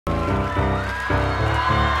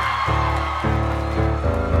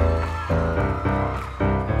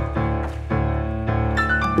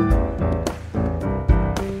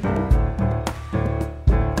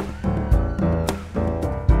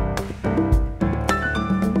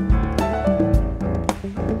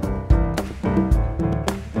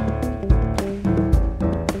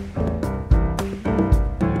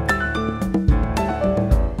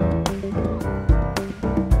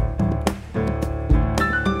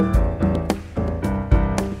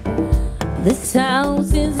This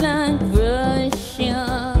house is like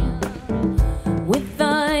Russia, with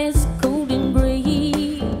ice cold and gray.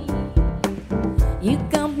 You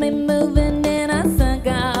got me moving and I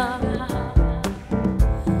forgot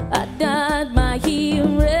I dyed my hair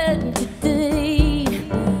red today.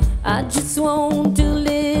 I just want a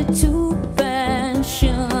little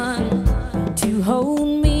passion to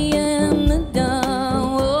hold me in the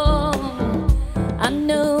dark. I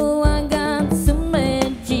know I got some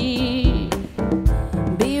magic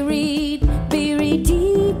buried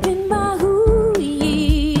deep in my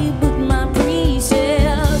hooey, but my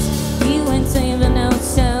princess, you ain't saving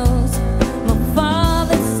ourselves. My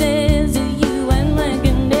father says that you ain't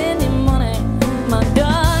making any money. My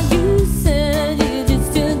dog, you said you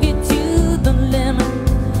just took it to the limit,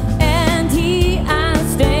 and here I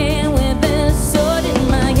stand with a sword in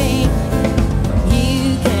my hand.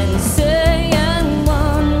 You can say it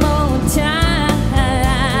one more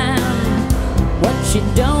time, what you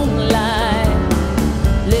don't like.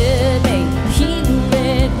 Let me hear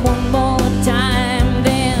it one more time,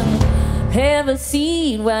 then have a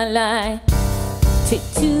seat while I take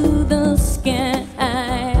to the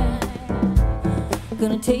sky.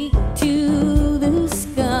 Gonna take to the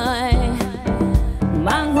sky.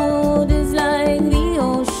 My heart is like the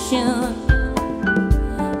ocean,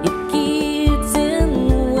 it gets in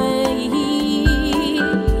the way.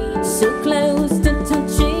 So close to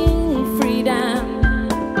touching freedom,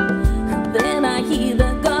 then I hear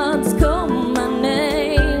the gods call my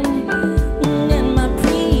name. And my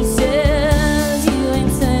princess, you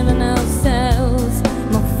ain't saving ourselves.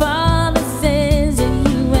 My father says that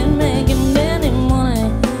you ain't making any money.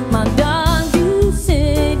 My dog, you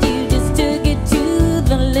said you just took it to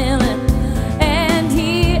the limit, and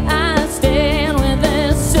here I stand with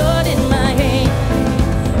a sword in my hand.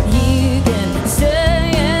 You can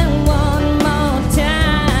say it one more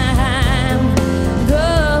time. Go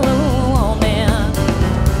on then,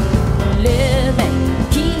 let me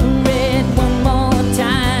hear it one more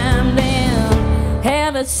time, then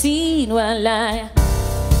have a seat while I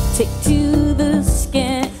take to the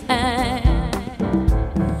sky.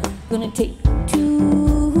 Gonna take to.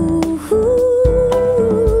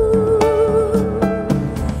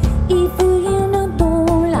 If you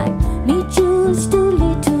don't like me just a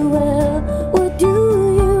little, well, what do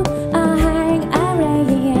you? I hang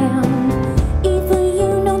around. If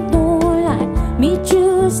you don't like me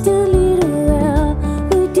just a little, well,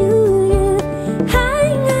 what do you?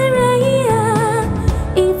 Hang around.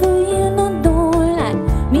 If you don't like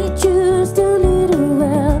me just a little,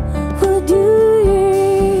 well, what do you?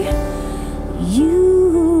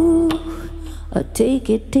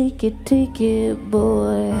 You take it,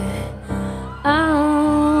 boy.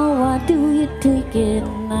 Oh, why do you take it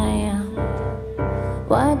now?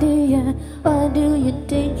 Why do you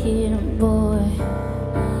take it, boy?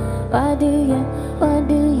 Why do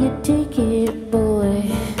you take it, boy?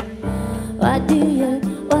 Why do you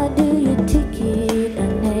take it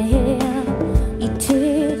now? You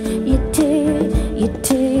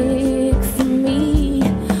take from me.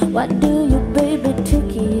 Why do you, baby,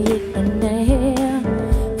 take it now?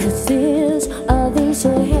 'Cause this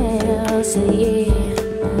house, yeah.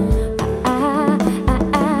 I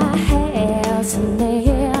house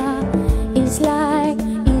now. It's like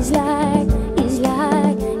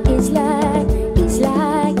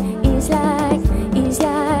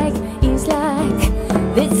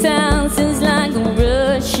this house is like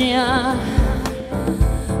Russia,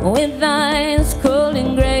 with ice cold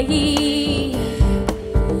and gray.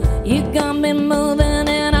 You got me moving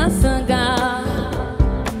and I forgot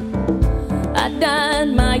I dyed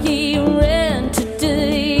my hair red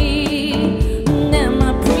today. And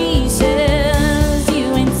my princess,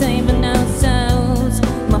 you ain't saving ourselves.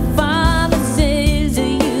 My father says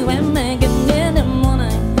that you ain't making any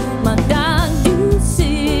money. My dog, you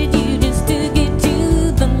said you just took it to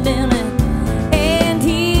the limit, and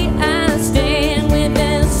here I stand with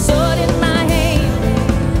a sword in my hand.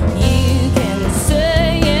 You can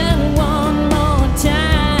say it one more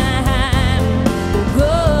time.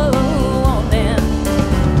 Go on then.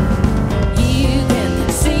 You can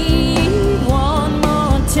say it one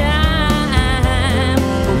more time.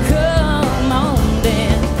 Come on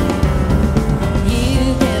then. You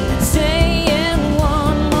can say it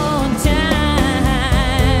one more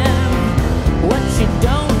time. What you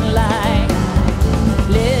don't like,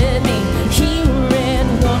 let me hear it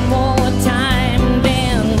one more time,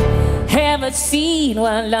 then have a seat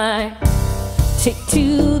while I take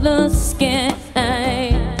to the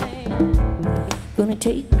sky. Gonna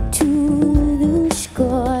take to the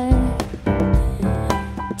sky.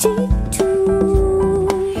 Take to,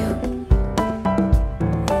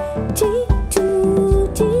 take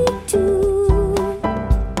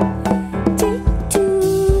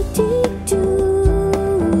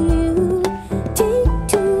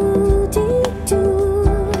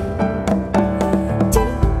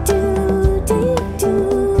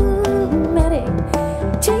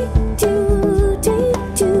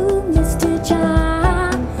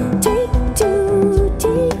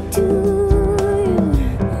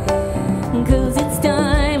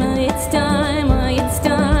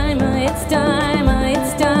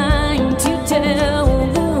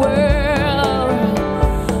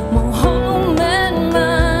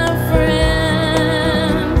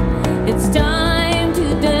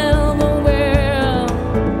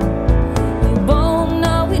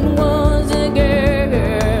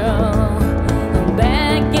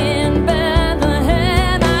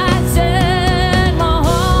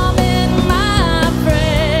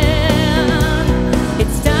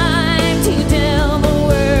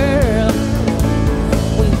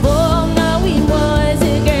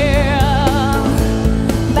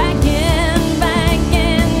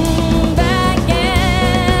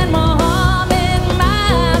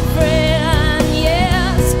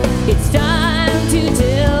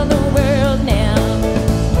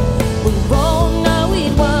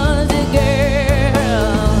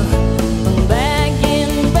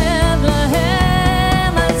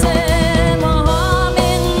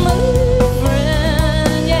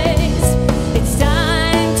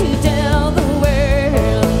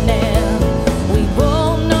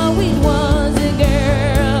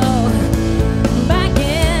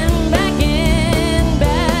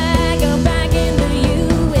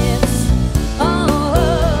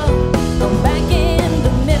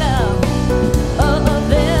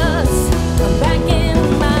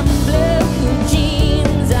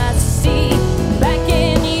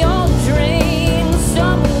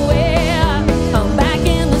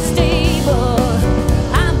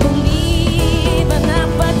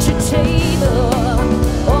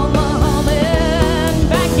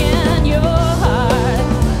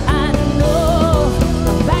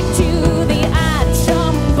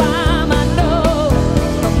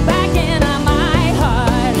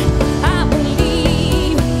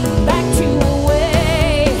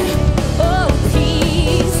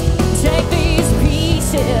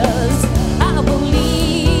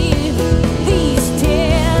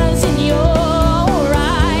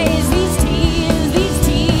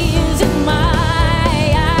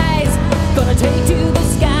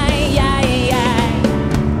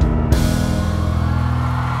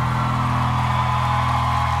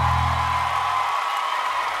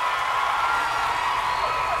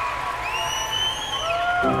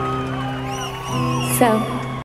So